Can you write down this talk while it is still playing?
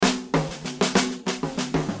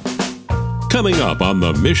Coming up on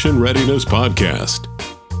the Mission Readiness Podcast.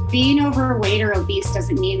 Being overweight or obese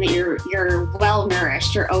doesn't mean that you're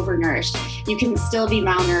well-nourished or overnourished. You can still be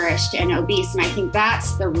malnourished and obese. And I think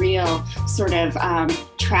that's the real sort of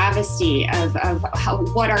travesty of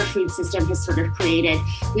what our food system has sort of created.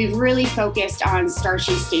 We've really focused on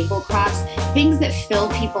starchy staple crops, things that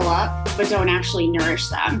fill people up but don't actually nourish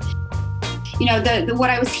them. You know,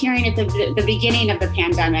 what I was hearing at the beginning of the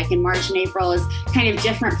pandemic in March and April is kind of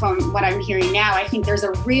different from what I'm hearing now. I think there's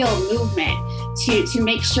a real movement to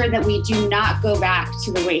make sure that we do not go back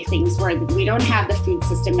to the way things were, that we don't have the food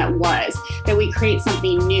system that was, that we create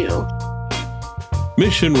something new.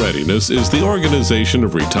 Mission Readiness is the organization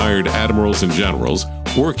of retired admirals and generals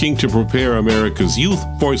working to prepare America's youth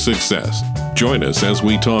for success. Join us as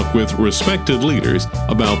we talk with respected leaders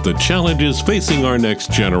about the challenges facing our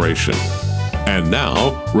next generation. And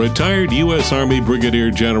now, retired U.S. Army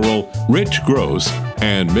Brigadier General Rich Gross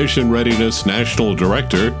and Mission Readiness National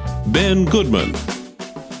Director Ben Goodman.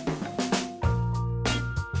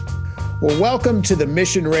 Well, welcome to the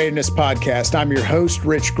Mission Readiness Podcast. I'm your host,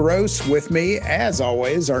 Rich Gross. With me, as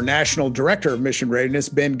always, our National Director of Mission Readiness,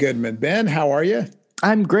 Ben Goodman. Ben, how are you?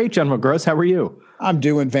 I'm great, General Gross. How are you? I'm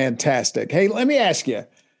doing fantastic. Hey, let me ask you.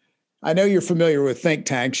 I know you're familiar with think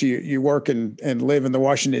tanks. You work and live in the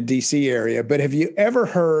Washington, D.C. area, but have you ever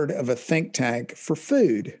heard of a think tank for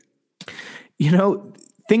food? You know,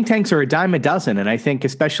 think tanks are a dime a dozen. And I think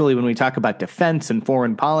especially when we talk about defense and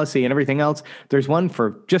foreign policy and everything else, there's one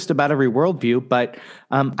for just about every worldview. But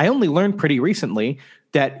I only learned pretty recently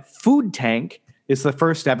that Food Tank is the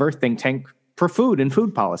first ever think tank for food and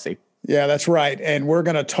food policy. Yeah, that's right. And we're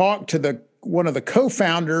going to talk to one of the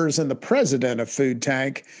co-founders and the president of Food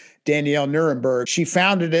Tank, Danielle Nierenberg. She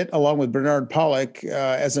founded it along with Bernard Pollock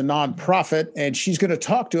as a nonprofit, and she's going to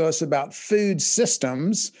talk to us about food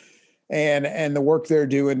systems and the work they're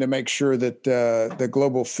doing to make sure that the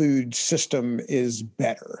global food system is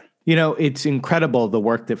better. You know, it's incredible the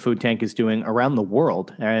work that Food Tank is doing around the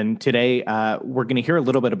world. And today we're going to hear a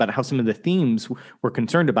little bit about how some of the themes we're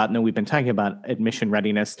concerned about, and that we've been talking about at Mission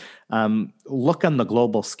Readiness, look on the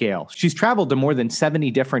global scale. She's traveled to more than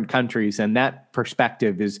 70 different countries, and that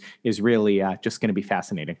perspective is really just going to be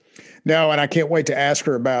fascinating. No, and I can't wait to ask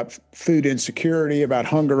her about food insecurity, about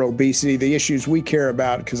hunger, obesity, the issues we care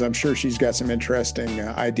about, because I'm sure she's got some interesting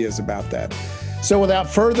ideas about that. So without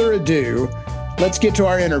further ado, let's get to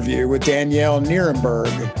our interview with Danielle Nierenberg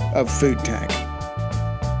of Food Tank.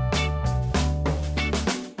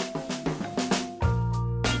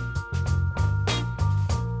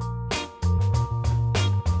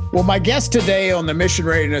 Well, my guest today on the Mission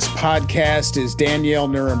Readiness Podcast is Danielle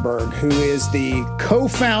Nierenberg, who is the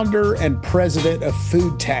co-founder and president of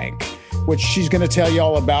Food Tank, which she's going to tell you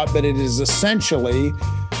all about, but it is essentially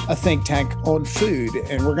a think tank on food.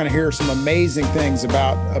 And we're going to hear some amazing things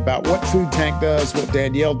about what Food Tank does, what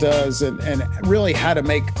Danielle does, and really how to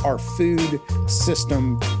make our food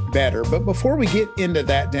system better. But before we get into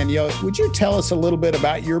that, Danielle, would you tell us a little bit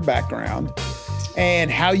about your background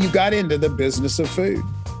and how you got into the business of food?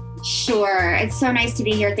 Sure. It's so nice to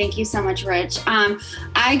be here. Thank you so much, Rich.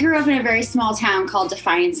 I grew up in a very small town called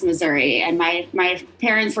Defiance, Missouri, and my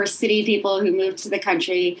parents were city people who moved to the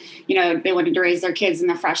country. You know, they wanted to raise their kids in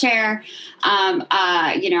the fresh air.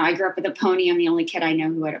 I grew up with a pony. I'm the only kid I know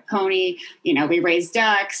who had a pony. You know, we raised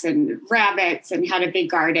ducks and rabbits and had a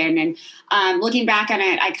big garden. And looking back on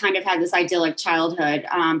it, I kind of had this idyllic childhood.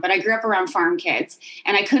 But I grew up around farm kids,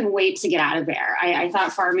 and I couldn't wait to get out of there. I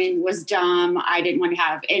thought farming was dumb. I didn't want to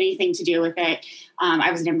have anything to do with it.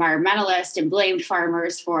 I was an environmentalist and blamed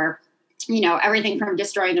farmers for, everything from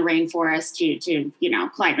destroying the rainforest to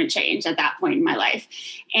climate change at that point in my life.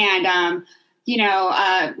 And,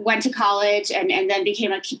 went to college and then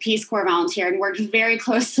became a Peace Corps volunteer and worked very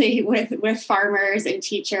closely with farmers and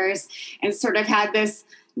teachers, and sort of had this,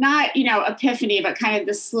 not, epiphany, but kind of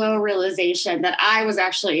the slow realization that I was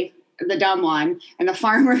actually the dumb one, and the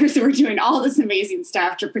farmers were doing all this amazing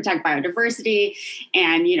stuff to protect biodiversity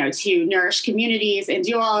and, to nourish communities and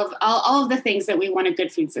do all of the things that we want a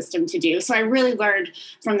good food system to do. So I really learned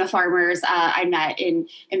from the farmers I met in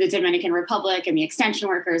the Dominican Republic, and the extension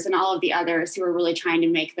workers and all of the others who were really trying to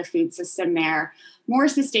make the food system there more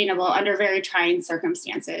sustainable under very trying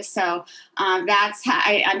circumstances. So that's how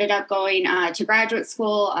I ended up going to graduate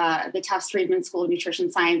school, the Tufts Friedman School of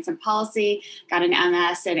Nutrition Science and Policy, got an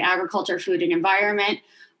MS in Agriculture, Food, and Environment,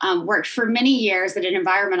 worked for many years at an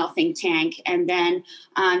environmental think tank, and then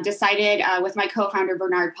decided with my co-founder,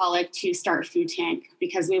 Bernard Pollock, to start Food Tank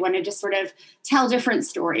because we wanted to sort of tell different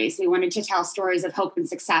stories. We wanted to tell stories of hope and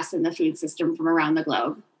success in the food system from around the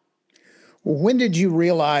globe. When did you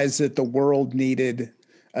realize that the world needed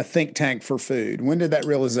a think tank for food? When did that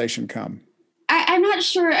realization come? I'm not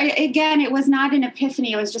sure. Again, it was not an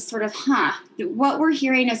epiphany. It was just sort of, what we're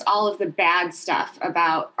hearing is all of the bad stuff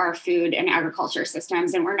about our food and agriculture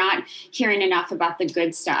systems, and we're not hearing enough about the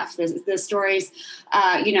good stuff. The stories,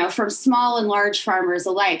 from small and large farmers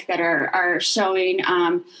alike that are showing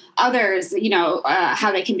others,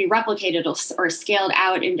 how they can be replicated or scaled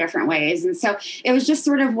out in different ways. And so it was just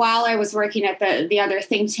sort of while I was working at the other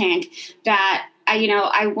think tank that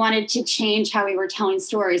I wanted to change how we were telling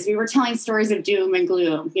stories. We were telling stories of doom and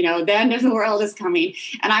gloom. The end of the world is coming.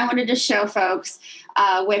 And I wanted to show folks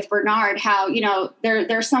with Bernard how, there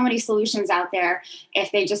are so many solutions out there.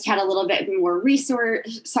 If they just had a little bit more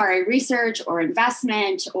research or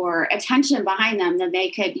investment or attention behind them, then they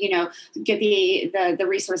could, get the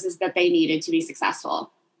resources that they needed to be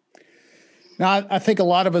successful. Now, I think a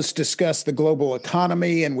lot of us discuss the global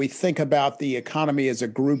economy, and we think about the economy as a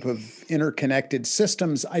group of interconnected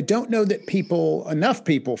systems. I don't know that enough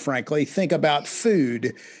people, frankly, think about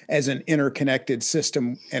food as an interconnected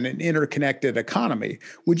system and an interconnected economy.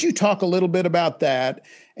 Would you talk a little bit about that?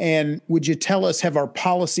 And would you tell us, have our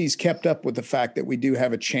policies kept up with the fact that we do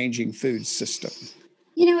have a changing food system?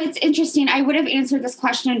 It's interesting. I would have answered this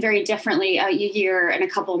question very differently a year and a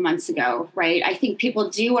couple of months ago, right? I think people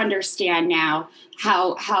do understand now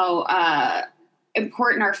how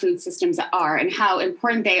important our food systems are and how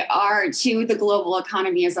important they are to the global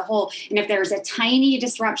economy as a whole. And if there's a tiny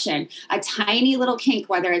disruption, a tiny little kink,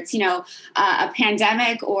 whether it's, a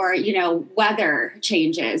pandemic or, weather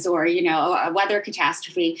changes or, a weather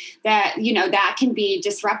catastrophe, that can be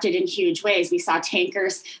disrupted in huge ways. We saw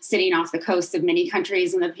tankers sitting off the coasts of many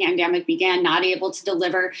countries when the pandemic began, not able to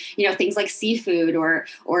deliver, things like seafood or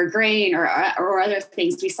grain or other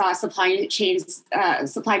things. We saw supply chain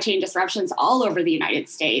disruptions all over the United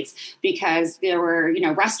States because there were,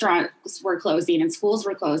 restaurants were closing and schools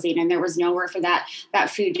were closing and there was nowhere for that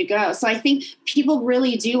food to go. So I think people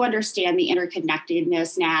really do understand the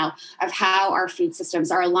interconnectedness now of how our food systems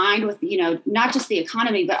are aligned with, not just the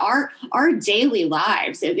economy, but our daily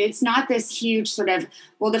lives. It's not this huge sort of,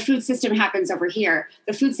 well, the food system happens over here.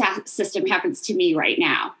 The food system happens to me right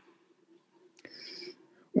now.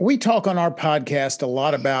 We talk on our podcast a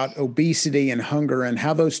lot about obesity and hunger and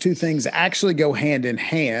how those two things actually go hand in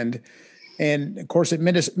hand. And of course, at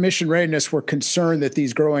Mission Readiness, we're concerned that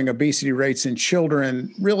these growing obesity rates in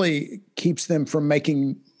children really keeps them from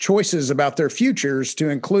making choices about their futures, to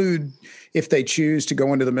include if they choose to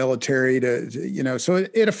go into the military, so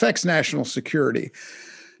it affects national security.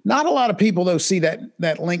 Not a lot of people, though, see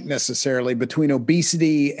that link necessarily between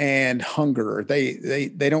obesity and hunger. They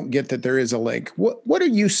don't get that there is a link. What are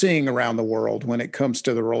you seeing around the world when it comes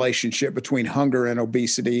to the relationship between hunger and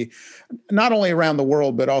obesity, not only around the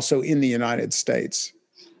world, but also in the United States?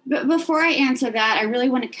 But before I answer that, I really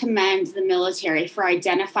want to commend the military for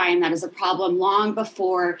identifying that as a problem long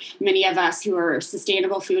before many of us who are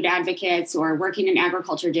sustainable food advocates or working in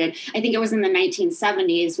agriculture did. I think it was in the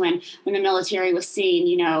 1970s when the military was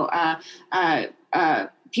seeing,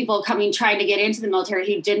 people trying to get into the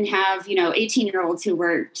military who didn't have, 18-year-olds who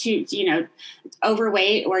were too,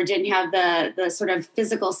 overweight or didn't have the sort of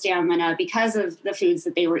physical stamina because of the foods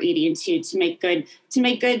that they were eating to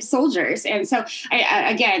make good soldiers. And so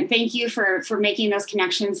again, thank you for making those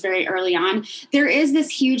connections very early on. There is this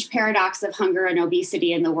huge paradox of hunger and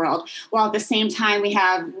obesity in the world, while at the same time we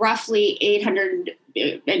have roughly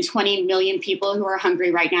 820 million people who are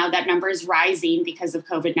hungry right now. That number is rising because of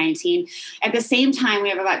COVID-19. At the same time, we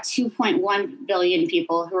have about 2.1 billion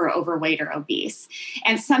people who are overweight or obese.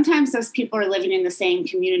 And sometimes those people are living in the same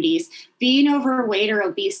communities. Being overweight or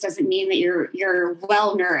obese doesn't mean that you're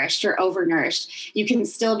well-nourished or overnourished. You can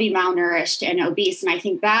still be malnourished and obese. And I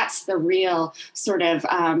think that's the real sort of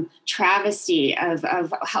travesty of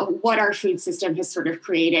what our food system has sort of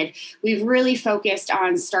created. We've really focused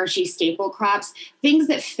on starchy staple crops, things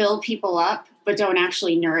that fill people up but don't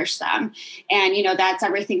actually nourish them. And, that's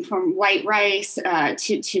everything from white rice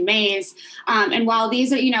to maize. And while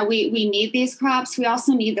these are, we need these crops, we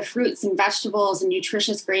also need the fruits and vegetables and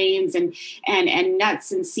nutritious grains and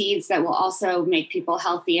nuts and seeds that will also make people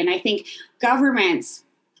healthy. And I think governments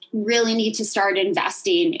really need to start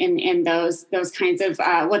investing in those kinds of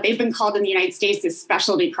what they've been called in the United States is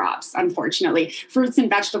specialty crops. Unfortunately, fruits and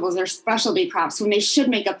vegetables are specialty crops when they should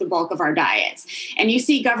make up the bulk of our diets. And you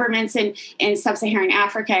see governments in sub-Saharan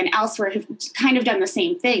Africa and elsewhere have kind of done the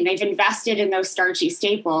same thing. They've invested in those starchy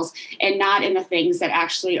staples and not in the things that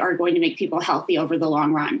actually are going to make people healthy over the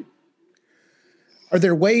long run. Are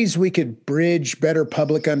there ways we could bridge better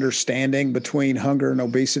public understanding between hunger and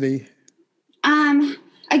obesity?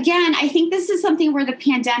 Again, I think this is something where the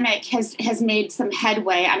pandemic has made some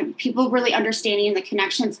headway on people really understanding the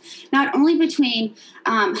connections, not only between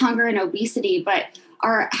hunger and obesity, but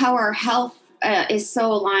how our health is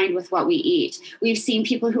so aligned with what we eat. We've seen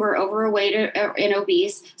people who are overweight and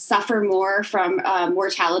obese suffer more from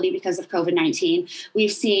mortality because of COVID-19.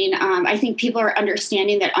 We've seen, I think people are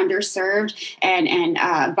understanding that underserved and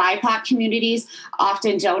BIPOC communities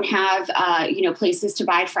often don't have, places to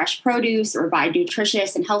buy fresh produce or buy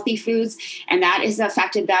nutritious and healthy foods, and that has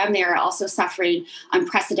affected them. They are also suffering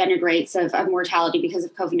unprecedented rates of mortality because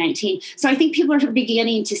of COVID-19. So I think people are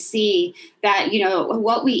beginning to see that,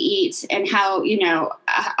 what we eat and how,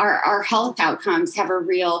 our health outcomes are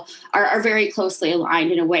very closely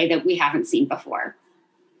aligned in a way that we haven't seen before.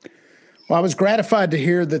 Well, I was gratified to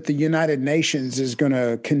hear that the United Nations is going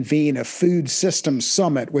to convene a food systems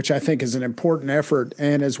summit, which I think is an important effort.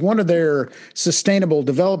 And as one of their sustainable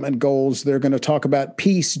development goals, they're going to talk about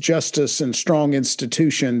peace, justice, and strong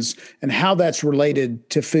institutions and how that's related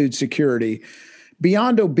to food security.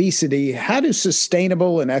 Beyond obesity, how do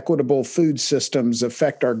sustainable and equitable food systems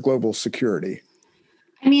affect our global security?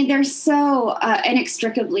 I mean, they're so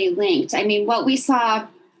inextricably linked. I mean, what we saw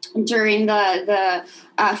during the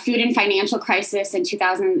food and financial crisis in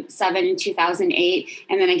 2007 and 2008,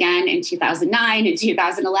 and then again in 2009 and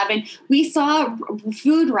 2011, we saw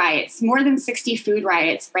food riots, more than 60 food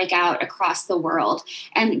riots break out across the world.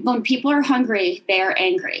 And when people are hungry, they're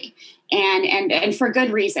angry. And for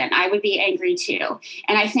good reason. I would be angry too.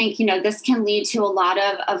 And I think, this can lead to a lot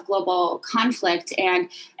of global conflict and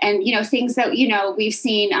things that, we've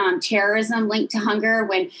seen terrorism linked to hunger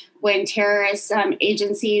when terrorist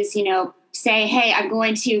agencies, say, hey, I'm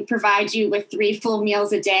going to provide you with 3 full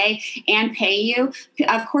meals a day and pay you.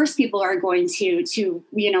 Of course, people are going to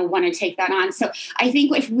want to take that on. So I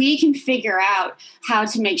think if we can figure out how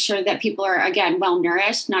to make sure that people are, again,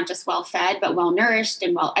 well-nourished, not just well-fed, but well-nourished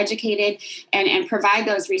and well-educated and provide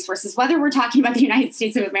those resources, whether we're talking about the United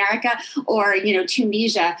States of America or,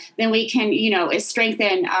 Tunisia, then we can,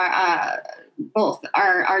 strengthen both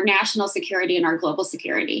our national security and our global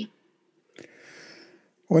security.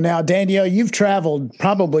 Well, now, Danielle, you've traveled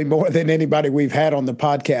probably more than anybody we've had on the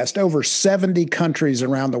podcast, over 70 countries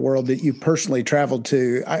around the world that you personally traveled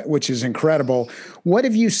to, which is incredible. What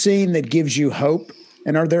have you seen that gives you hope?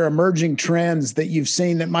 And are there emerging trends that you've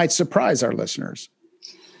seen that might surprise our listeners?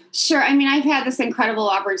 Sure. I mean, I've had this incredible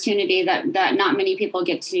opportunity that not many people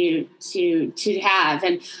get to have,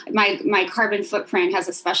 and my carbon footprint has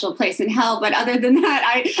a special place in hell. But other than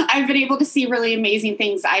that, I've been able to see really amazing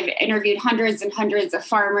things. I've interviewed hundreds and hundreds of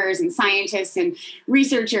farmers and scientists and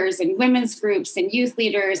researchers and women's groups and youth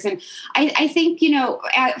leaders, and I think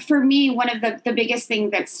for me, one of the biggest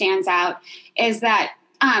things that stands out is that.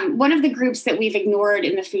 One of the groups that we've ignored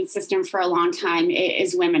in the food system for a long time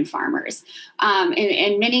is women farmers.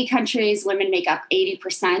 In many countries, women make up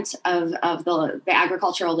 80% of the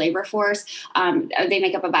agricultural labor force. They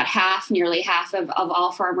make up about nearly half of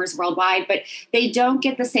all farmers worldwide, but they don't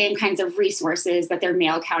get the same kinds of resources that their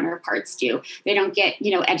male counterparts do. They don't get,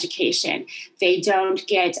 education. They don't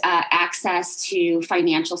get access to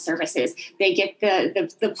financial services. They get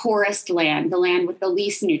the poorest land, the land with the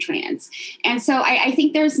least nutrients. And so I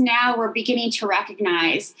think we're beginning to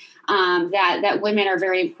recognize that women are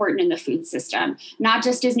very important in the food system, not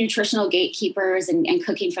just as nutritional gatekeepers and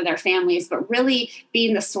cooking for their families, but really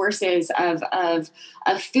being the sources of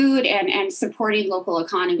food and supporting local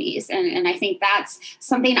economies. And I think that's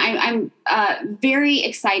something I'm very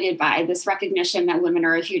excited by, this recognition that women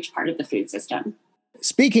are a huge part of the food system.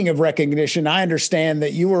 Speaking of recognition, I understand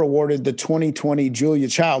that you were awarded the 2020 Julia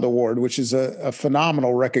Child Award, which is a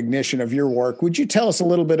phenomenal recognition of your work. Would you tell us a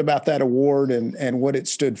little bit about that award and what it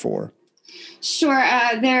stood for? Sure.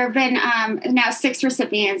 There have been now 6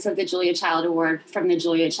 recipients of the Julia Child Award from the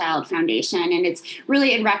Julia Child Foundation, and it's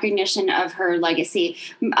really in recognition of her legacy.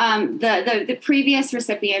 The previous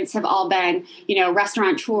recipients have all been,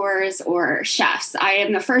 restaurateurs or chefs. I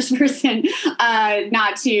am the first person I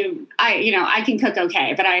can cook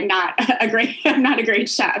okay, but I'm not a great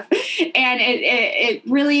chef. And it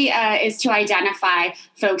really is to identify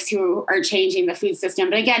folks who are changing the food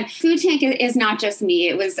system. But again, Food Tank is not just me.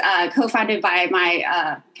 It was co-founded by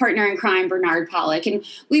my partner in crime, Bernard Pollock. And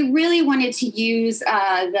we really wanted to use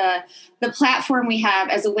the platform we have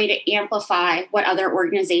as a way to amplify what other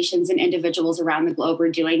organizations and individuals around the globe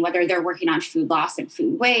are doing, whether they're working on food loss and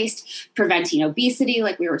food waste, preventing obesity,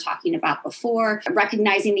 like we were talking about before,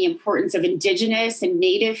 recognizing the importance of indigenous and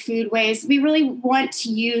native foodways. We really want to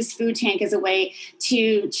use Food Tank as a way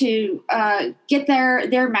to get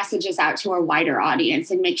their messages out to a wider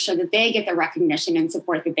audience and make sure that they get the recognition and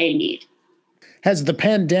support that they need. Has the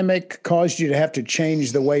pandemic caused you to have to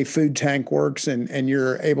change the way Food Tank works and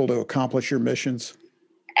you're able to accomplish your missions?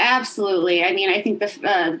 Absolutely. I mean, I think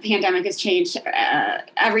the pandemic has changed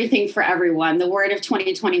everything for everyone. The word of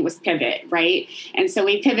 2020 was pivot, right? And so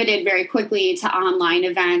we pivoted very quickly to online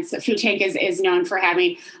events. Food Tank is known for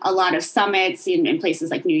having a lot of summits in places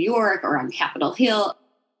like New York or on Capitol Hill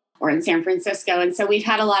or in San Francisco. And so we've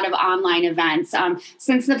had a lot of online events.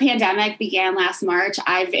 Since the pandemic began last March,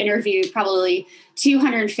 I've interviewed probably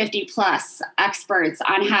 250 plus experts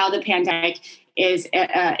on how the pandemic is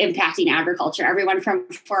impacting agriculture. Everyone from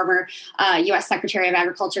former U.S. Secretary of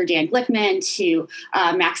Agriculture Dan Glickman to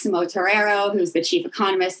Maximo Torero, who's the chief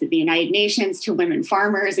economist at the United Nations, to women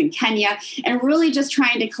farmers in Kenya, and really just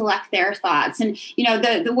trying to collect their thoughts. And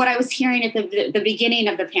what I was hearing at the beginning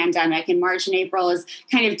of the pandemic in March and April is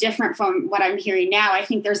kind of different from what I'm hearing now. I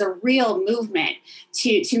think there's a real movement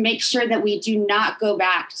to make sure that we do not go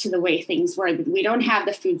back to the way things were, that we don't have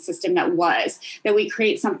the food system that we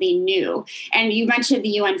create something new. And you mentioned the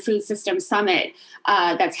UN Food System Summit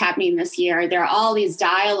that's happening this year. There are all these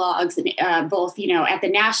dialogues, both at the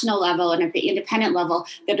national level and at the independent level,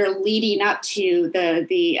 that are leading up to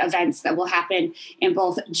the events that will happen in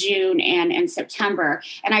both June and September.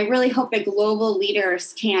 And I really hope that global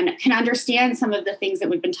leaders can understand some of the things that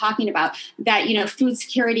we've been talking about. That food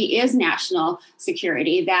security is national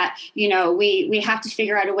security. That we have to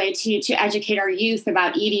figure out a way to educate our youth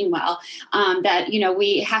about eating well. That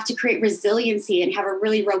we have to create resiliency and have a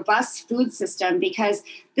really robust food system, because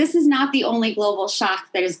this is not the only global shock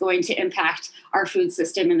that is going to impact our food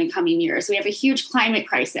system in the coming years. We have a huge climate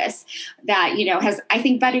crisis that, has, I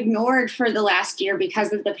think, been ignored for the last year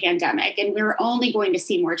because of the pandemic. And we're only going to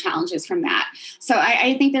see more challenges from that. So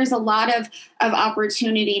I think there's a lot of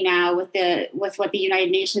opportunity now with what the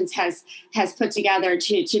United Nations has put together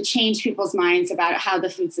to change people's minds about how the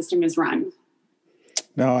food system is run.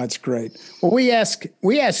 No, that's great. Well, we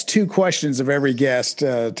ask two questions of every guest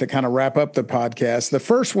to kind of wrap up the podcast. The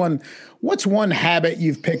first one, what's one habit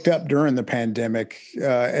you've picked up during the pandemic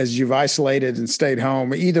as you've isolated and stayed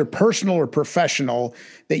home, either personal or professional,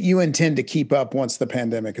 that you intend to keep up once the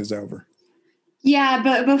pandemic is over? Yeah,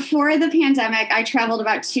 but before the pandemic, I traveled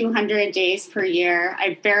about 200 days per year.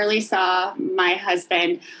 I barely saw my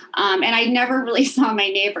husband, and I never really saw my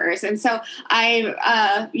neighbors. And so I've,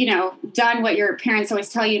 done what your parents always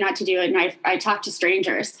tell you not to do, and I talk to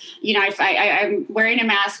strangers. If I'm wearing a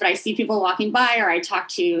mask, but I see people walking by, or I talk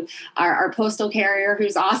to our postal carrier,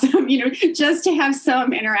 who's awesome, just to have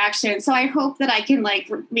some interaction. So I hope that I can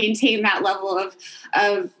maintain that level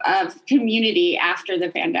of community after the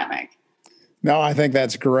pandemic. No, I think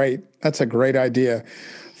that's great. That's a great idea.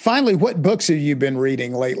 Finally, what books have you been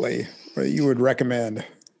reading lately that you would recommend?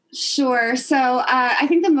 Sure. So I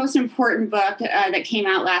think the most important book that came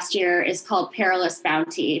out last year is called Perilous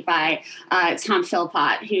Bounty by Tom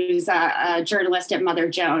Philpott, who's a journalist at Mother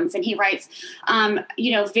Jones. And he writes,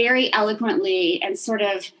 very eloquently and sort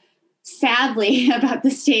of sadly about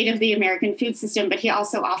the state of the American food system, but he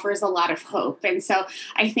also offers a lot of hope. And so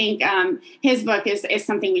I think his book is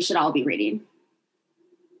something we should all be reading.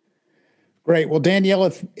 Great. Well,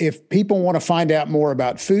 Danielle, if people want to find out more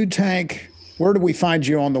about Food Tank, where do we find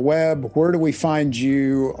you on the web? Where do we find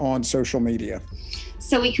you on social media?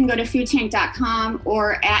 So we can go to foodtank.com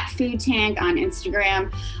or at Food Tank on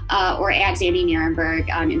Instagram or at Danny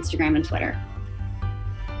Nierenberg on Instagram and Twitter.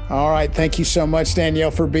 All right. Thank you so much,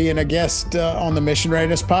 Danielle, for being a guest on the Mission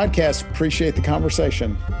Readiness Podcast. Appreciate the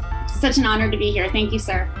conversation. Such an honor to be here. Thank you,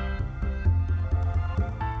 sir.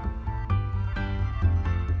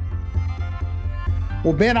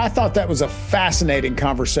 Well, Ben, I thought that was a fascinating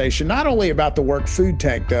conversation, not only about the work Food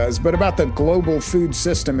Tank does, but about the global food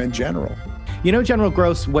system in general. General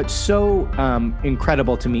Gross, what's so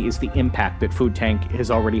incredible to me is the impact that Food Tank has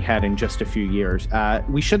already had in just a few years.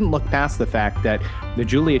 We shouldn't look past the fact that the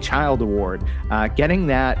Julia Child Award, getting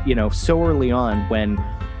that, so early on when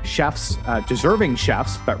chefs, deserving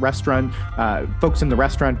chefs, but folks in the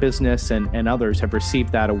restaurant business and others have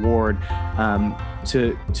received that award,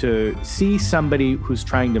 to see somebody who's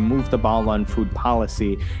trying to move the ball on food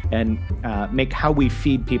policy and make how we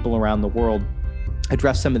feed people around the world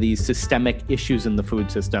address some of these systemic issues in the food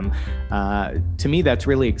system. To me, that's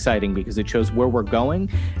really exciting because it shows where we're going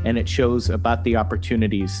and it shows about the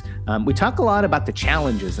opportunities. We talk a lot about the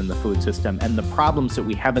challenges in the food system and the problems that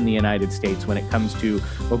we have in the United States when it comes to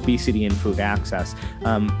obesity and food access.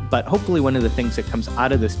 But hopefully one of the things that comes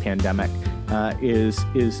out of this pandemic is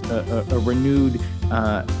a renewed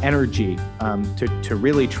energy to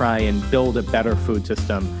really try and build a better food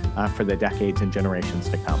system for the decades and generations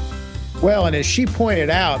to come. Well, and as she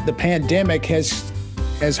pointed out, the pandemic has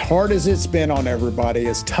as hard as it's been on everybody,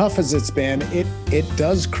 as tough as it's been, it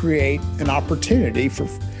does create an opportunity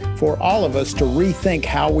for all of us to rethink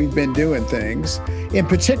how we've been doing things, in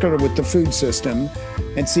particular with the food system,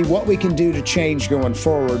 and see what we can do to change going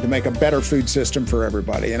forward to make a better food system for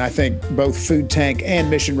everybody. And I think both Food Tank and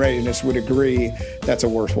Mission Readiness would agree that's a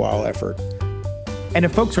worthwhile effort. And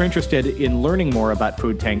if folks are interested in learning more about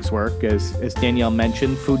Food Tank's work, as Danielle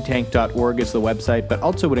mentioned, foodtank.org is the website, but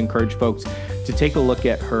also would encourage folks to take a look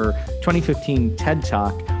at her 2015 TED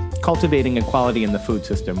Talk, Cultivating Equality in the Food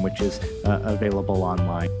System, which is available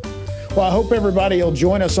online. Well, I hope everybody will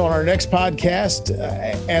join us on our next podcast.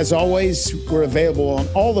 As always, we're available on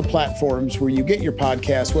all the platforms where you get your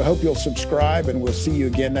podcasts. We hope you'll subscribe, and we'll see you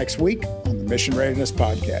again next week on the Mission Readiness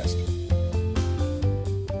Podcast.